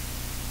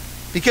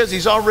 Because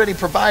he's already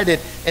provided,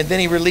 and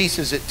then he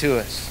releases it to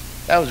us.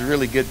 That was a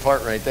really good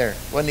part right there.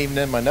 Wasn't even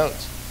in my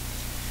notes.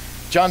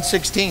 John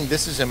 16,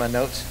 this is in my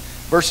notes,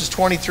 verses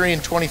 23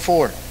 and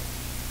 24.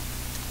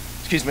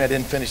 Excuse me, I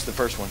didn't finish the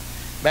first one.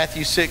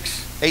 Matthew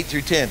 6, 8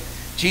 through 10.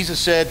 Jesus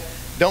said,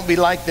 don't be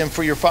like them,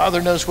 for your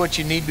Father knows what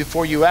you need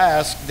before you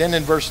ask. Then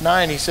in verse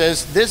 9, he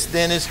says, this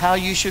then is how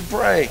you should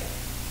pray.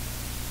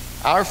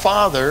 Our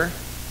Father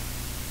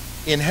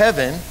in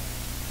heaven,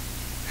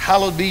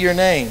 hallowed be your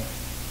name.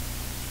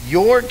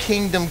 Your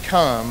kingdom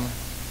come,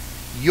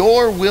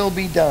 your will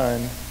be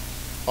done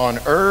on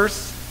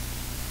earth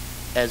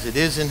as it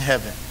is in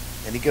heaven.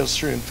 And he goes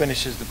through and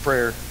finishes the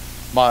prayer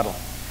model.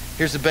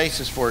 Here's the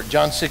basis for it.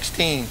 John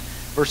 16,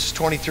 verses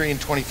 23 and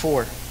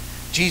 24.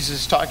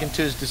 Jesus is talking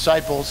to his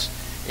disciples,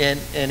 and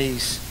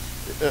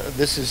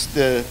this is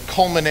the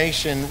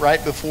culmination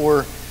right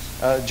before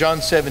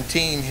John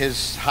 17,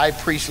 his high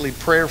priestly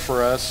prayer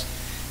for us.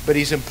 But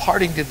he's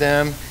imparting to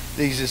them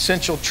these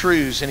essential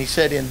truths. And he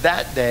said, in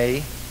that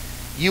day,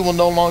 you will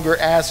no longer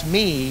ask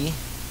me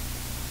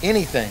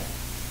anything.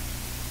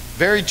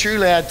 Very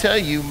truly, I tell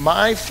you,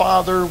 my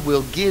Father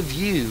will give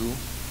you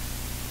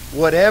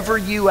whatever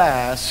you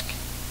ask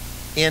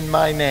in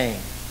my name.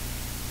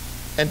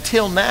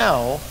 Until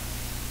now,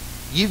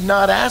 you've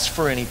not asked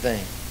for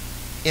anything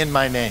in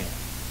my name.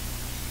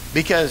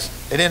 Because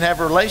they didn't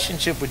have a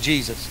relationship with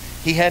Jesus.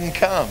 He hadn't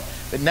come.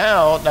 But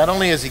now, not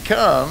only has he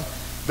come,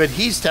 but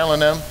he's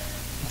telling them,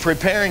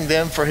 preparing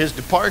them for his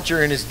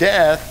departure and his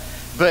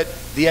death, but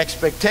the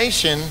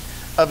expectation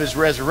of his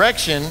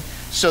resurrection,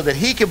 so that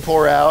he can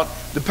pour out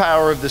the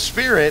power of the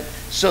Spirit,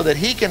 so that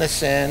he can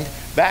ascend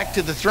back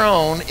to the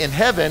throne in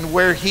heaven,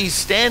 where he's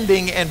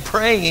standing and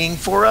praying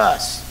for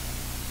us.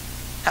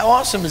 How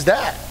awesome is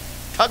that?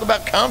 Talk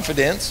about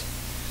confidence.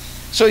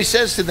 So he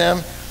says to them,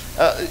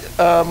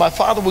 my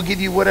Father will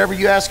give you whatever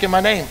you ask in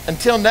my name.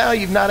 Until now,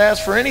 you've not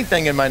asked for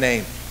anything in my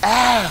name.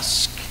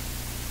 Ask,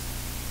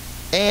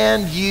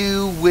 and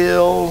you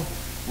will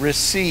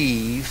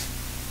receive,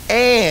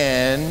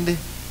 and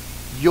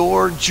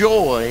your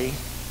joy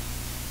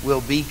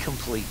will be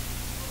complete.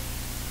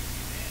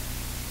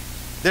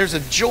 There's a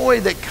joy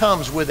that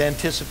comes with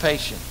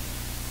anticipation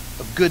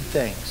of good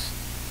things.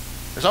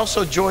 There's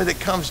also joy that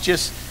comes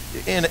just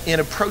in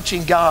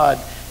approaching God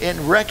and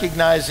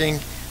recognizing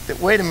that,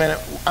 wait a minute,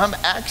 I'm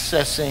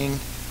accessing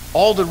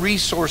all the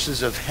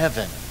resources of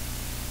heaven.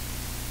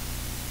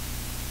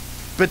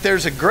 But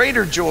there's a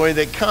greater joy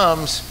that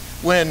comes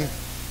when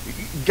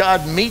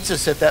God meets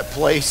us at that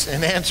place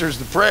and answers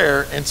the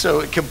prayer, and so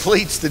it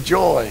completes the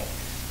joy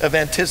of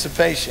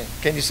anticipation.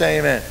 Can you say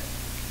amen?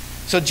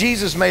 So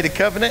Jesus made a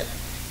covenant.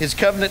 His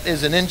covenant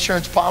is an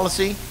insurance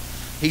policy.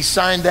 He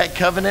signed that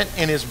covenant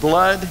in his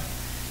blood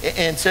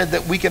and said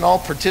that we can all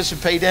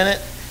participate in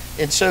it.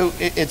 And so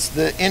it's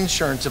the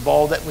insurance of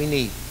all that we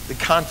need, the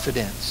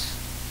confidence.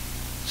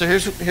 So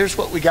here's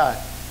what we got.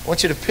 I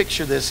want you to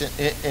picture this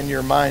in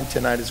your mind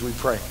tonight as we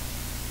pray.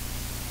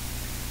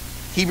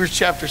 Hebrews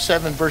chapter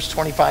 7, verse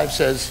 25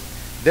 says,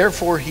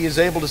 therefore he is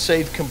able to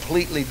save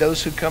completely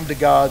those who come to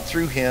God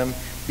through him,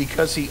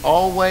 because he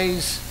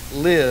always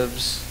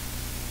lives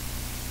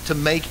to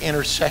make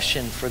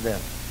intercession for them.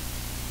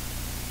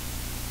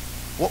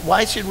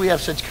 Why should we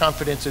have such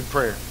confidence in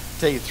prayer? I'll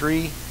tell you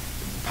three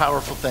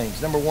powerful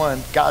things. Number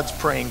one, God's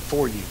praying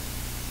for you.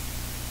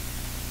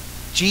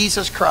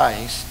 Jesus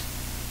Christ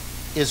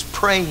is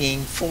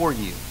praying for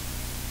you.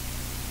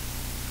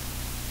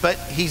 But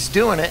he's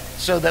doing it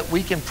so that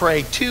we can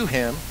pray to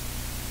him,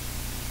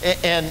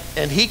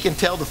 and he can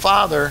tell the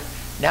Father,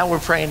 now we're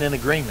praying in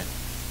agreement.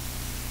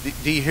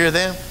 Do you hear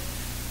them?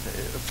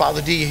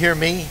 Father, do you hear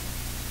me?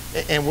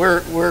 And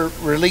we're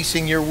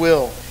releasing your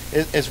will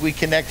as we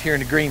connect here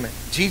in agreement.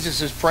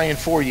 Jesus is praying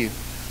for you.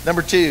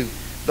 Number two,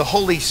 the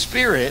Holy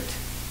Spirit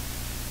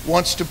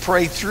wants to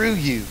pray through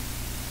you,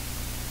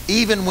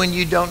 even when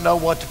you don't know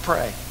what to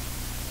pray.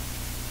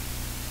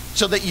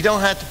 So that you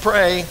don't have to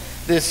pray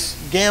this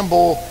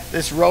gamble,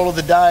 this roll of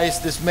the dice,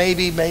 this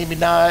maybe, maybe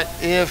not,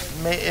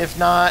 if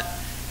not,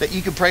 that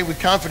you can pray with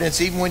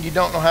confidence even when you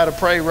don't know how to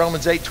pray.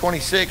 Romans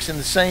 8:26, in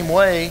the same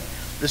way,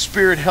 the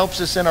Spirit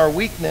helps us in our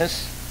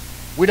weakness.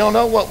 We don't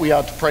know what we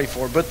ought to pray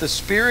for, but the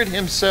Spirit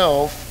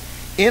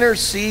himself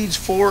intercedes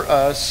for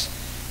us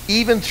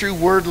even through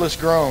wordless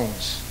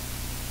groans.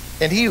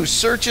 And he who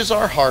searches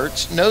our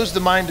hearts knows the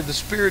mind of the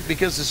Spirit,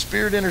 because the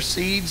Spirit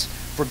intercedes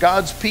for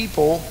God's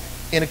people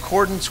in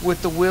accordance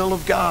with the will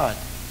of God.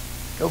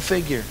 Go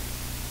figure.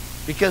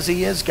 Because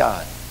he is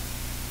God.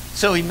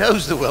 So he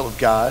knows the will of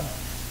God,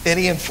 and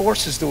he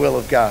enforces the will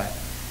of God.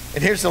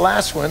 And here's the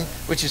last one,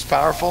 which is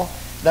powerful.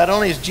 Not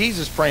only is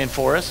Jesus praying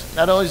for us,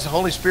 not only does the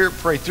Holy Spirit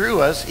pray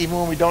through us, even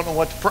when we don't know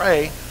what to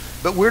pray,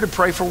 but we're to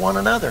pray for one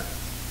another.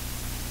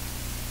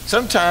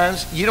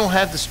 Sometimes you don't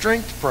have the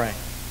strength to pray.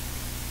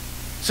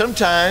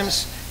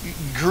 Sometimes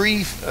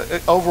grief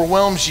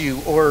overwhelms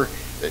you, or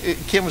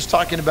Kim was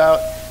talking about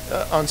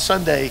on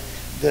Sunday,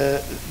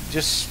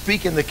 just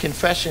speaking the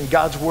confession,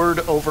 God's word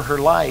over her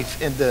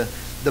life, and the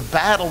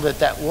battle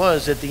that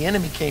was, that the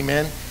enemy came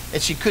in,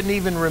 and she couldn't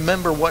even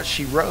remember what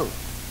she wrote.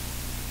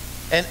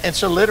 And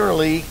so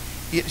literally,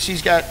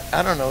 she's got,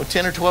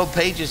 10 or 12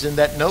 pages in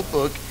that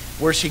notebook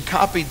where she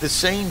copied the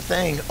same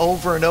thing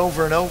over and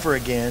over and over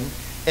again,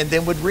 and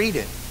then would read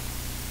it.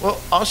 Well,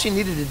 all she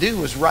needed to do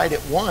was write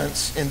it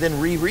once and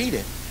then reread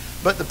it.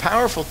 But the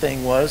powerful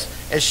thing was,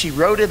 as she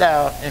wrote it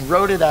out and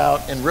wrote it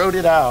out and wrote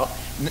it out,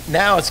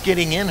 now it's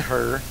getting in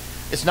her.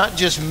 It's not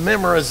just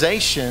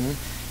memorization,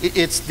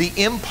 it's the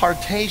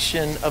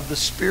impartation of the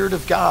Spirit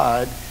of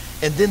God,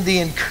 and then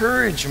the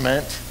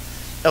encouragement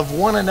of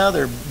one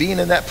another, being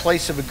in that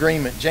place of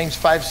agreement. James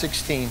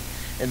 5:16,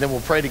 and then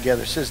we'll pray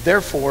together. It says,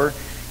 therefore,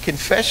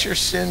 confess your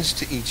sins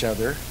to each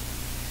other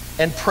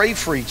and pray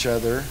for each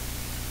other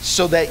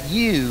so that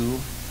you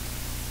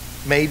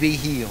may be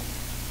healed.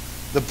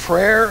 The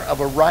prayer of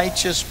a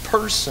righteous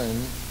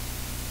person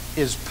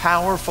is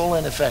powerful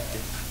and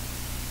effective.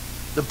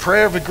 The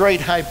prayer of a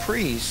great high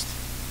priest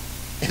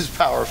is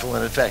powerful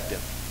and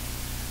effective.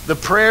 The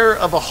prayer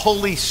of a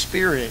Holy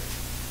Spirit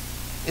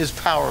is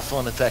powerful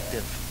and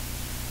effective.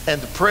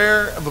 And the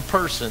prayer of a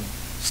person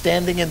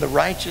standing in the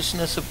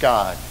righteousness of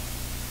God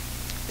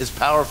is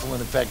powerful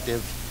and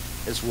effective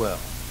as well.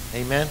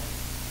 Amen?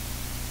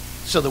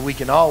 So that we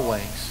can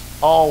always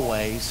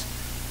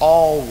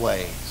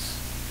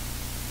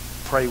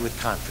pray with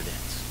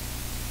confidence.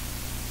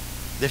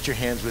 Lift your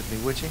hands with me,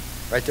 would you?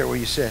 Right there where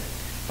you sit.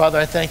 Father,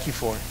 I thank you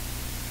for it.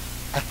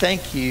 I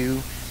thank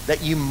you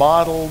that you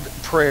modeled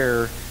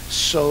prayer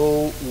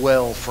so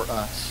well for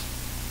us.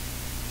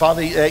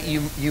 Father, that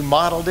you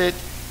modeled it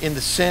in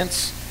the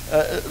sense,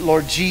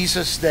 Lord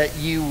Jesus, that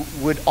you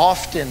would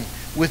often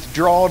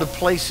withdraw to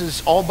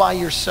places all by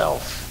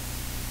yourself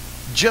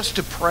just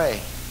to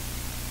pray.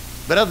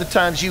 But other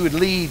times you would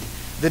lead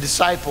the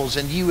disciples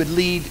and you would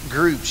lead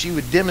groups. You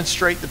would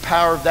demonstrate the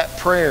power of that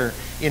prayer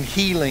in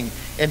healing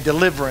and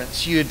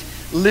deliverance. You'd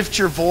lift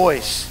your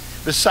voice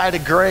beside a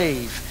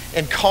grave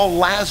and call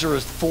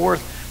Lazarus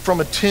forth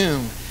from a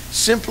tomb,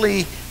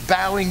 simply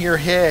bowing your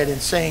head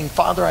and saying,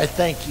 Father, I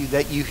thank you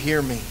that you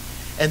hear me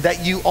and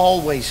that you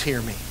always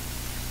hear me.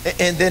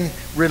 And then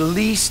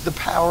release the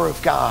power of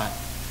God.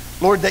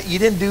 Lord, that you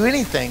didn't do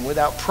anything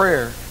without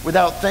prayer,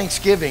 without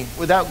thanksgiving,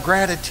 without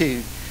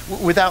gratitude,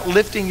 without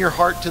lifting your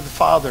heart to the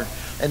Father.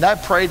 And I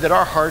pray that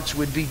our hearts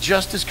would be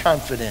just as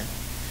confident,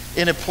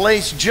 in a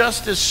place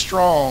just as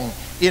strong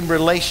in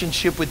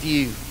relationship with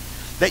you.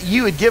 That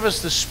you would give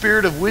us the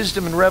spirit of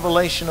wisdom and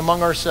revelation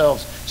among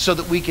ourselves so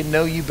that we can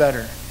know you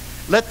better.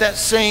 Let that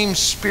same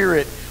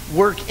Spirit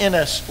work in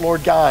us,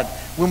 Lord God,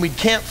 when we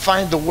can't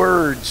find the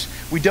words,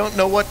 we don't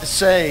know what to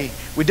say,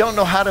 we don't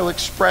know how to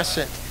express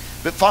it.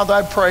 But Father,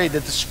 I pray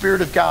that the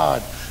Spirit of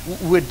God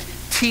would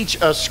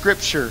teach us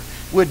Scripture,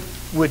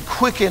 would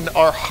quicken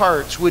our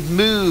hearts, would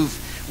move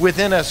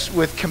within us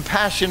with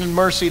compassion and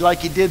mercy like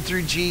he did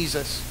through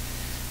Jesus.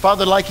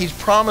 Father, like he's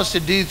promised to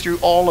do through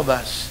all of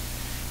us.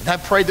 And I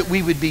pray that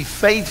we would be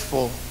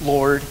faithful,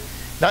 Lord,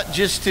 not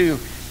just to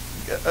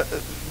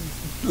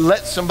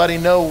let somebody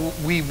know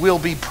we will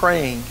be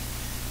praying,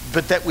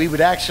 but that we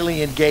would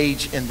actually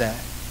engage in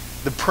that.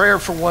 The prayer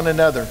for one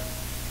another,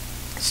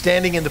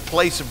 standing in the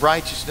place of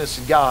righteousness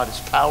in God, is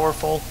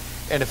powerful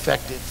and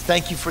effective.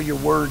 Thank you for your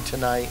word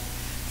tonight.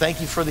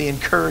 Thank you for the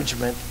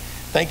encouragement.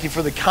 Thank you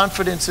for the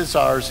confidence that's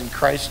ours in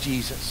Christ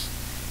Jesus.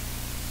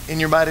 In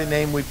your mighty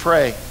name we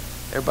pray.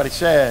 Everybody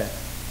said,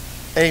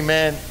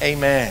 amen,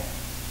 amen.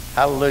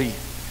 Hallelujah.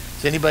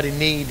 Does anybody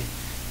need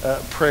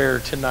prayer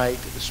tonight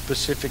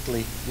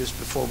specifically, just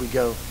before we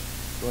go?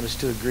 I want us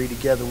to agree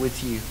together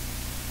with you.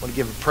 I want to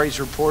give a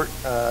praise report.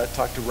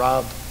 Talked to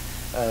Rob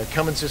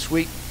Cummins this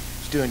week.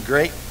 He's doing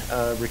great.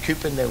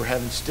 Recouping. They were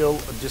having still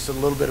just a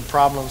little bit of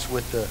problems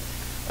with the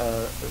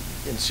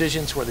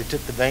incisions where they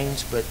took the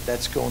veins, but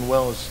that's going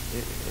well.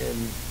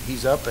 And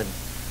he's up and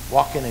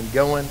walking and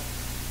going.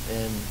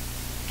 and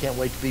can't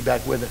wait to be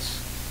back with us.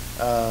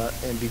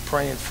 And be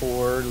praying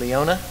for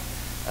Leona.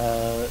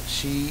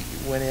 She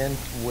went in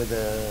with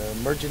an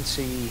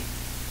emergency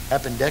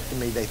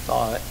appendectomy, they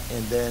thought,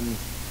 and then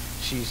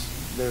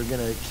they're going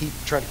to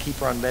try to keep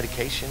her on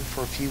medication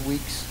for a few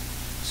weeks.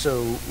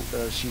 So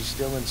she's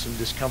still in some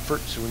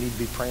discomfort, so we need to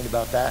be praying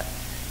about that.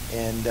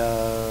 And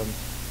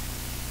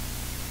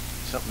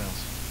something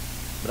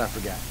else, but I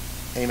forgot.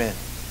 Amen.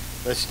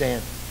 Let's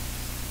stand.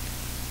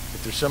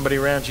 If there's somebody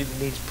around you that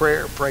needs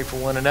prayer, pray for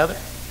one another.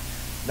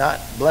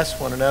 Not, bless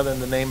one another in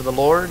the name of the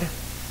Lord,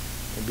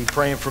 and be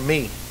praying for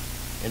me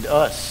and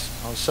us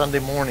on Sunday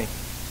morning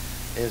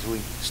as we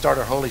start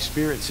our Holy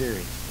Spirit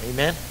series.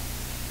 Amen.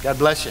 God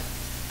bless you.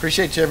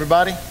 Appreciate you,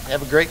 everybody.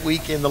 Have a great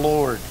week in the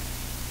Lord.